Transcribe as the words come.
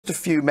A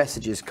few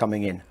messages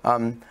coming in.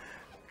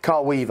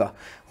 Carl Weaver,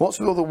 what's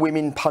with all the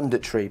women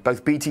punditry?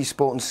 Both BT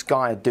Sport and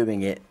Sky are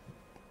doing it.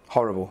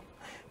 Horrible.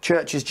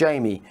 Churches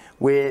Jamie,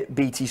 we're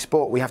BT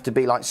Sport. We have to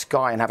be like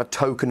Sky and have a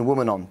token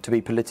woman on to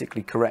be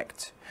politically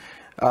correct.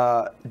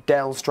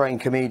 Del Strain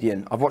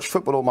Comedian, I've watched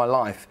football all my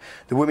life.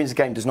 The women's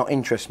game does not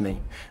interest me.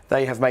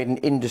 They have made an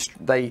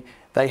industry.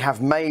 They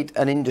have made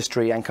an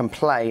industry and can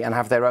play and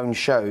have their own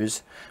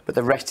shows, but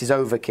the rest is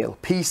overkill.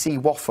 PC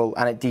waffle,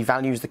 and it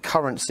devalues the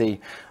currency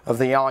of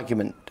the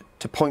argument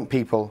to point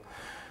people.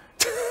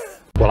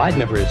 Well, I'd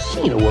never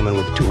seen a woman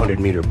with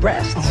 200-meter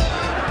breasts.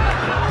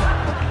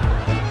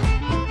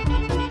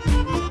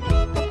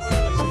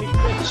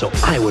 So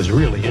I was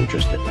really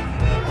interested.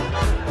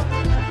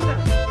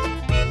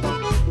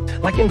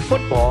 Like in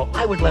football,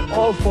 I would let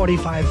all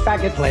 45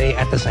 faggot play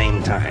at the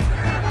same time.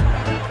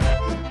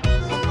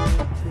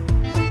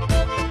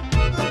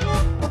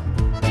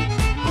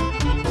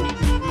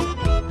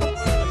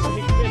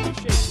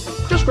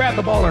 Just grab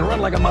the ball and run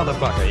like a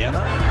motherfucker, you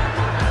know?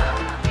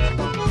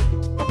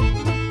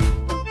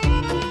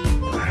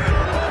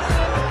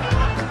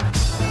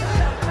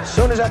 As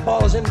soon as that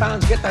ball is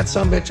inbounds, get that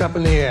sumbitch up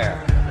in the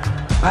air.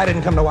 I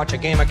didn't come to watch a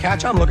game of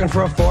catch. I'm looking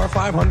for a 400 or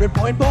 500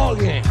 point ball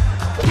game.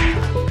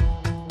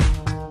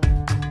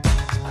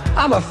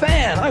 I'm a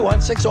fan. I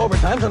want 6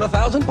 overtimes and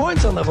 1,000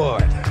 points on the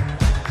board.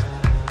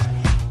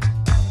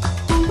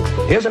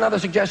 Here's another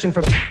suggestion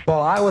for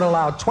ball. I would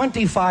allow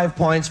 25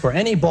 points for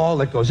any ball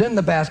that goes in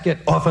the basket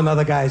off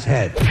another guy's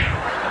head.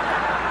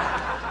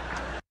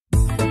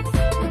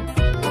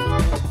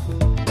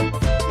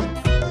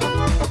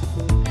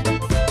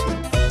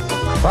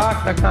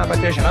 Fuck the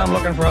competition. I'm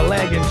looking for a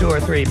leg in 2 or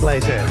 3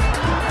 places.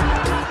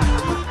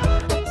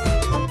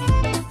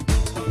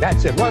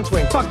 That's it. One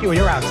swing. Fuck you.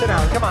 You're out. Sit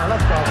down. Come on.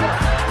 Let's go. Come on.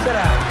 Sit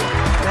down.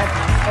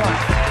 Come on.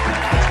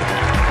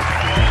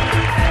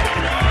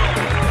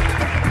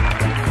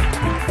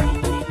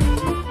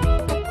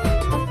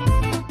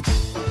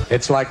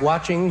 It's like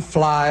watching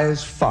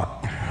flies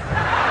fuck.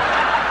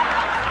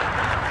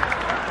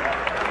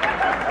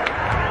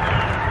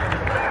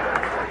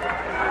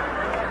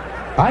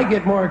 I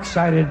get more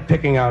excited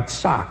picking out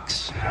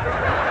socks.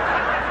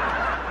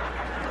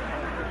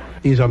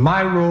 These are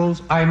my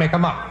rules. I make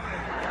them up.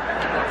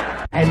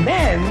 And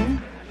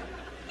then,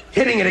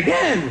 hitting it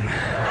again.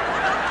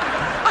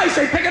 I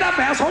say, pick it up,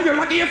 asshole. You're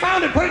lucky you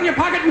found it. Put it in your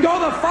pocket and go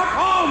the fuck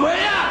home, will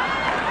ya?